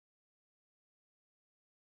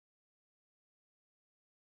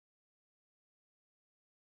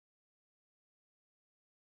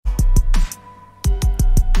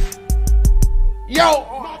Yo,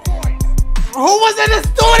 who was in the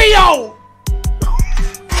studio?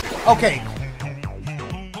 Okay.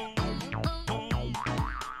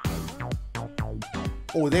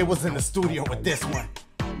 Oh, they was in the studio with this one.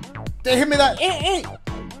 They hit me like,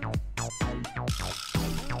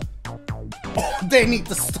 Oh, they need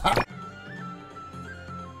to stop.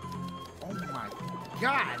 Oh my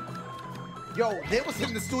God. Yo, they was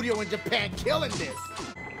in the studio in Japan killing this.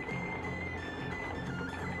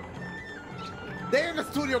 They in the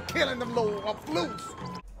studio killing them little flutes.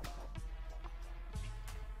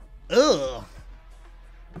 Ugh.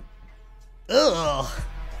 Ugh.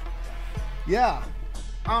 Yeah.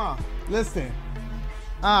 Listen.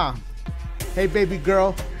 Hey baby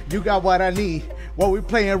girl, you got what I need. What we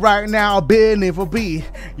playing right now, business for B.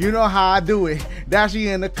 You know how I do it.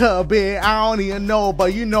 Dashie in the cupboard. I don't even know,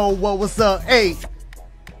 but you know what's up. Hey.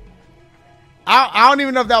 I don't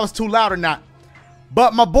even know if that was too loud or not.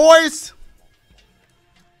 But my boys,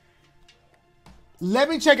 let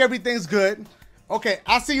me check everything's good. Okay,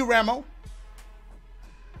 I see you, Ramo.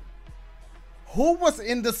 Who was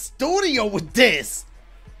in the studio with this?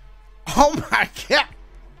 Oh my God.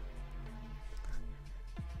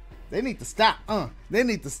 They need to stop. They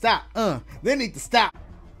need to stop. They need to stop.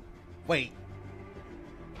 Wait.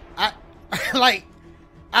 I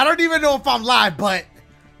don't even know if I'm live, but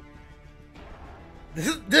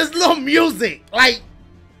this little music, like,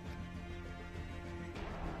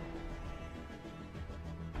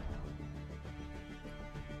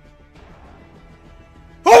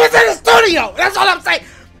 who was in the studio? That's all I'm saying.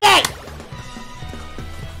 Hey.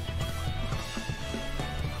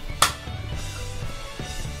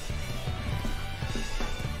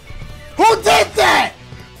 Who did that?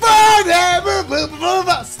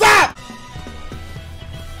 Stop!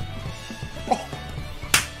 Oh.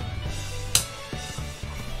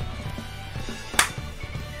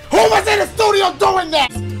 Who was in the studio doing that?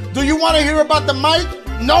 Do you want to hear about the mic?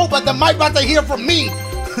 No, but the mic about to hear from me.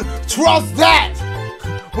 Trust that.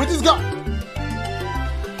 We just got...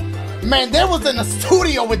 Man, they was in the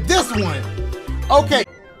studio with this one. Okay.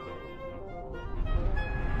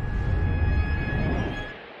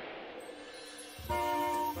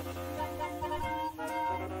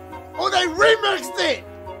 Oh, they remixed it!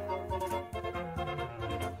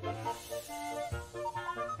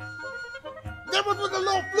 That was with the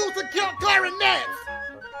little flutes and clarinets!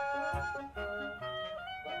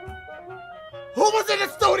 Who was in the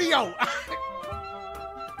studio?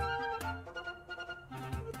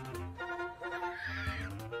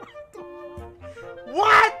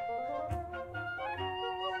 What?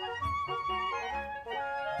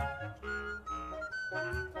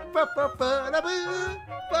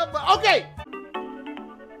 Okay.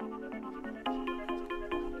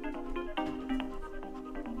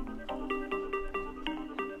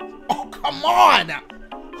 Oh, come on.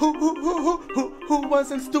 Who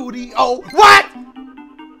was in studio? What?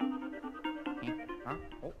 Huh?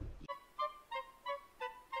 Oh.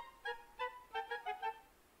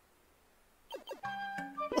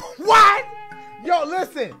 What? Yo,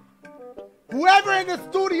 listen. Whoever in the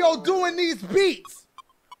studio doing these beats,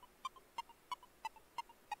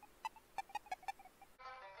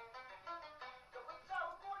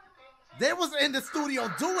 they was in the studio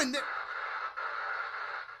doing it.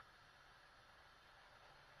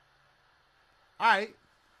 All right.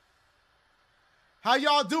 How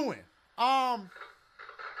y'all doing? Oh,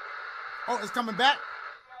 it's coming back?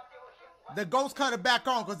 The ghost cut it back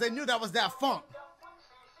on because they knew that was that funk.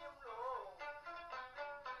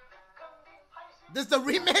 This the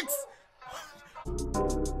remix?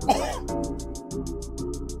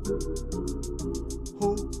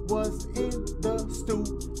 Who was in the stew?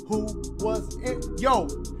 Who was in? Yo,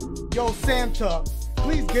 Santa,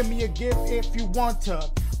 please give me a gift if you want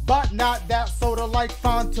to, but not that soda like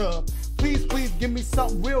Fanta. Please give me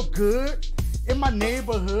something real good in my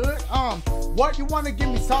neighborhood. What you wanna give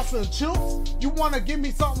me, salsa and chips? You wanna give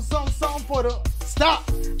me something for the stop?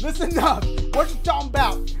 Listen up. What you talking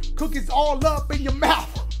about? Cookies all up in your mouth.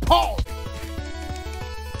 Pause.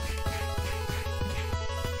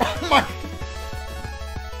 Oh my.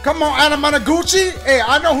 Come on, Anamanaguchi. Hey,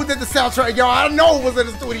 I know who did the soundtrack, y'all. I know who was in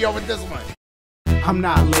the studio with this one. I'm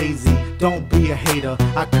not lazy, don't be a hater.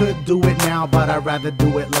 I could do it now, but I'd rather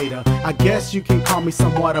do it later. I guess you can call me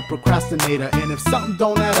somewhat a procrastinator. And if something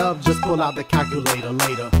don't add up, just pull out the calculator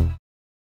later.